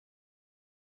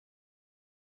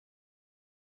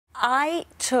I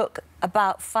took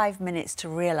about 5 minutes to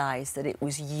realise that it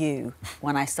was you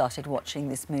when I started watching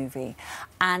this movie.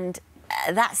 And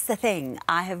that's the thing.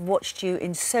 I have watched you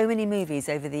in so many movies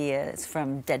over the years,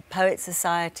 from Dead Poets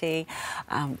Society,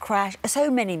 Crash,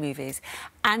 so many movies.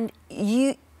 And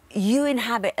you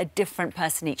inhabit a different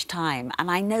person each time, and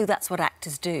I know that's what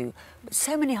actors do. But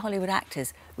so many Hollywood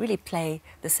actors really play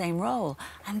the same role.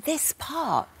 And this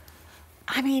part,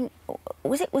 I mean,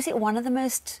 was it one of the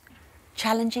most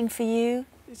challenging for you?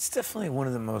 It's definitely one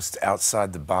of the most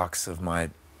outside the box of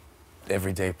my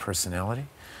everyday personality.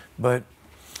 But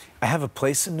I have a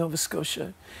place in Nova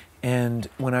Scotia, and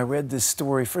when I read this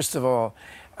story, first of all,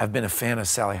 I've been a fan of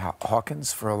Sally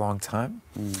Hawkins for a long time.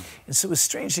 And so it was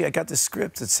strangely, I got this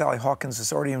script that Sally Hawkins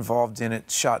was already involved in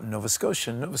it, shot in Nova Scotia.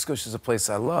 And Nova Scotia is a place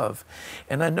I love.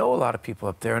 And I know a lot of people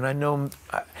up there, and I know,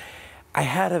 I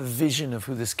had a vision of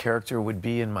who this character would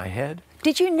be in my head.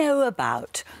 Did you know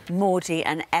about Maudie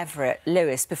and Everett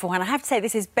Lewis beforehand? I have to say,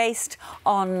 this is based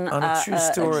on a true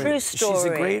story. A true story. She's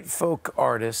a great folk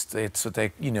artist. It's what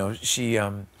they, you know,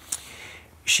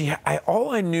 all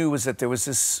I knew was that there was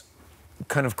this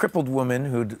kind of crippled woman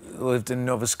who'd lived in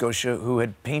Nova Scotia who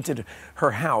had painted her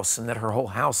house, and that her whole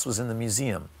house was in the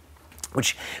museum.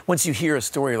 Which, once you hear a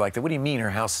story like that, what do you mean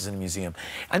her house is in a museum?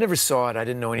 I never saw it, I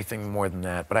didn't know anything more than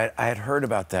that, but I had heard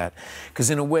about that, because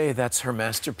in a way, that's her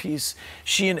masterpiece.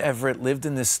 She and Everett lived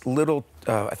in this little,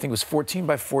 I think it was 14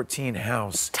 by 14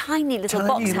 house. Tiny little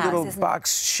box house, little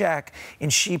box shack,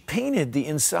 and she painted the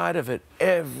inside of it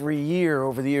every year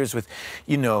over the years with,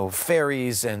 you know,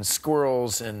 fairies and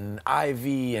squirrels and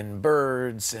ivy and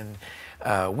birds and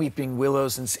weeping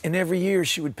willows, and every year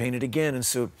she would paint it again, and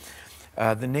so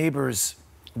the neighbors,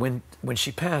 when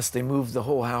she passed, they moved the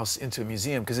whole house into a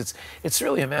museum, because it's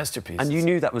really a masterpiece. And you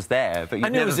knew that was there, but you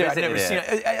never visited it. I'd never seen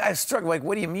it. I struggled, like,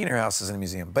 what do you mean her house is in a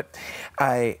museum? But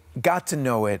I got to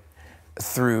know it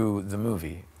through the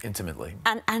movie, intimately.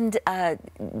 And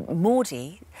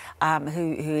Maudie, who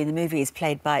in the movie is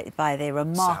played by the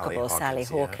remarkable Sally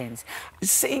Hawkins. Yeah.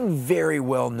 Saying very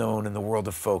well known in the world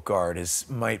of folk art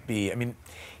might be, I mean,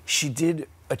 she did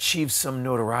achieve some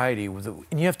notoriety with it,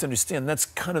 and you have to understand that's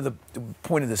kind of the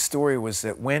point of the story, was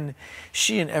that when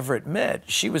she and Everett met,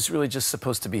 she was really just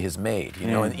supposed to be his maid, you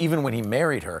know, and even when he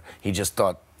married her, he just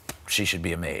thought she should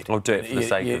be a maid. Or do it for the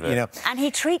sake of it. You know? And he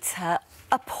treats her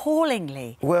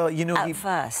appallingly. Well, you know,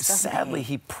 sadly,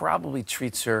 he probably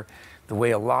treats her the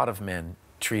way a lot of men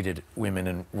treated women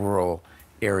in rural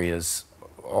areas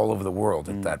all over the world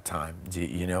at that time,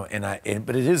 you know,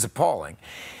 but it is appalling.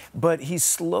 But he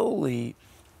slowly,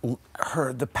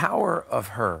 the power of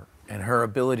her and her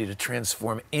ability to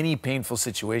transform any painful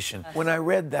situation. When I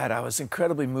read that, I was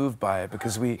incredibly moved by it,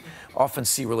 because we often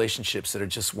see relationships that are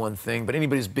just one thing, but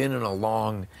anybody who's been in a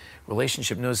long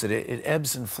relationship knows that it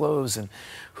ebbs and flows, and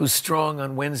who's strong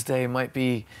on Wednesday might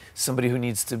be somebody who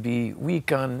needs to be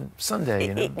weak on Sunday,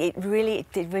 you know? It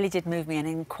really did move me, and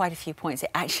in quite a few points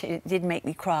it did make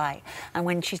me cry. And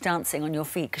when she's dancing on your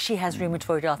feet, because she has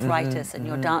rheumatoid arthritis, and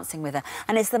you're dancing with her,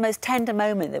 and it's the most tender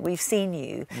moment that we've seen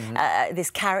you, this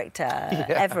character,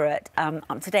 Everett,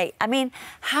 to date. I mean,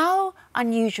 how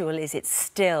unusual is it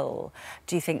still,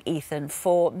 do you think, Ethan,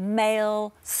 for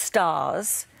male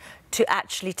stars to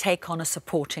actually take on a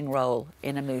supporting role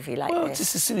in a movie like this? Well,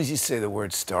 just as soon as you say the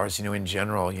word stars, you know, in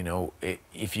general, you know,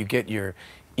 if you get your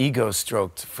ego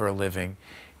stroked for a living,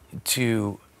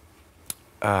 it's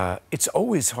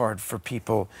always hard for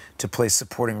people to play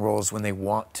supporting roles when they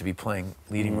want to be playing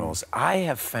leading roles. I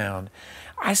have found,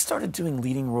 I started doing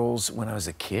leading roles when I was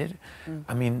a kid.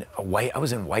 I mean, I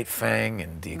was in White Fang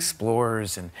and The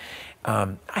Explorers, and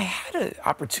I had an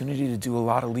opportunity to do a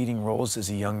lot of leading roles as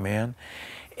a young man.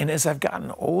 And as I've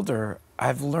gotten older,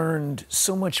 I've learned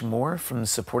so much more from the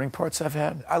supporting parts I've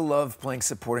had. I love playing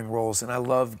supporting roles, and I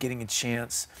love getting a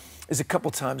chance. There's a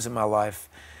couple times in my life,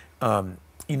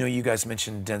 you know, you guys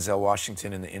mentioned Denzel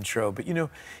Washington in the intro, but you know,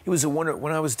 it was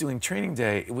when I was doing Training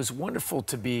Day, it was wonderful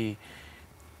to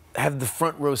have the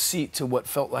front row seat to what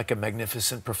felt like a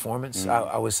magnificent performance.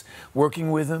 I was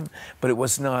working with him, but it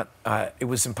was not, it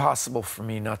was impossible for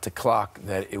me not to clock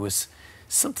that it was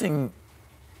something.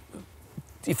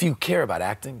 If you care about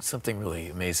acting, something really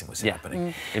amazing was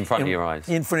happening. In front of your eyes.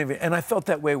 In front of you. And I felt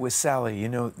that way with Sally. You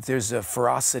know, there's a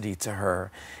ferocity to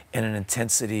her, and an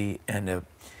intensity, and a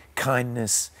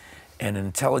kindness, and an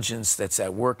intelligence that's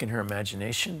at work in her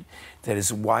imagination that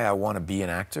is why I want to be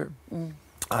an actor.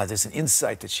 There's an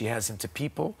insight that she has into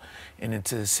people and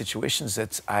into situations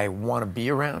that I want to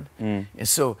be around. And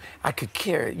so I could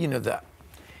care, you know, the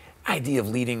idea of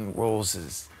leading roles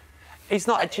is, It's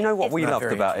not. Do you know what we loved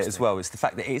about it as interesting. well? It's the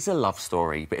fact that it's a love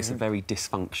story, but it's a very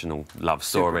dysfunctional love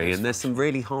story, and there's some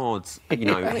really hard, you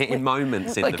know, hitting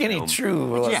moments in like the any film.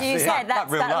 true love. You said that's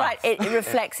real life. right.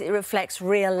 It reflects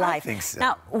real life. I think so.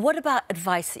 Now, what about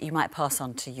advice that you might pass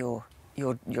on to your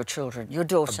children, your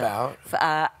daughter?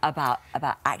 About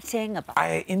acting?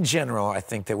 In general, I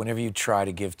think that whenever you try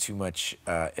to give too much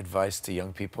advice to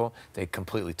young people, they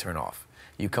completely turn off.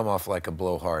 You come off like a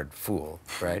blowhard fool,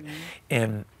 right?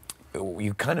 And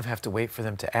you kind of have to wait for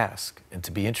them to ask and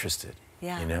to be interested.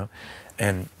 Yeah. You know,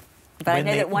 and But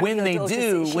when they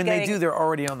do, they're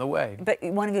already on the way. But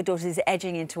one of your daughters is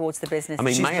edging in towards the business. I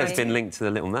mean, Maya's been linked to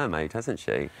The Little Mermaid, hasn't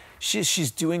she?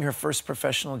 She's doing her first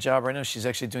professional job right now. She's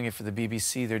actually doing it for the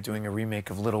BBC. They're doing a remake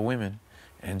of Little Women,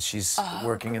 and she's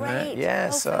working in that. Yeah,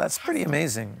 so that's pretty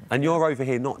amazing. And you're over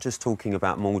here not just talking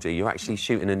about Maudie, you're actually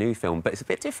shooting a new film, but it's a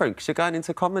bit different because you're going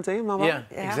into comedy, am I right?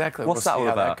 Yeah, exactly. What's that all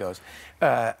how about? That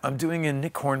goes. I'm doing a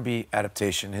Nick Hornby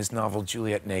adaptation, his novel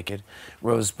Juliet Naked.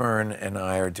 Rose Byrne and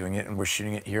I are doing it, and we're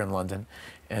shooting it here in London.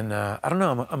 And I don't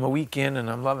know, I'm a week in and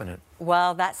I'm loving it.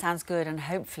 Well, that sounds good, and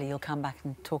hopefully you'll come back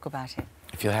and talk about it.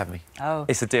 If you'll have me. Oh.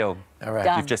 It's a deal. All right.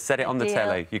 Done. You've just said it on the Deal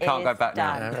telly. You can't go is back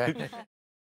now. done. All right.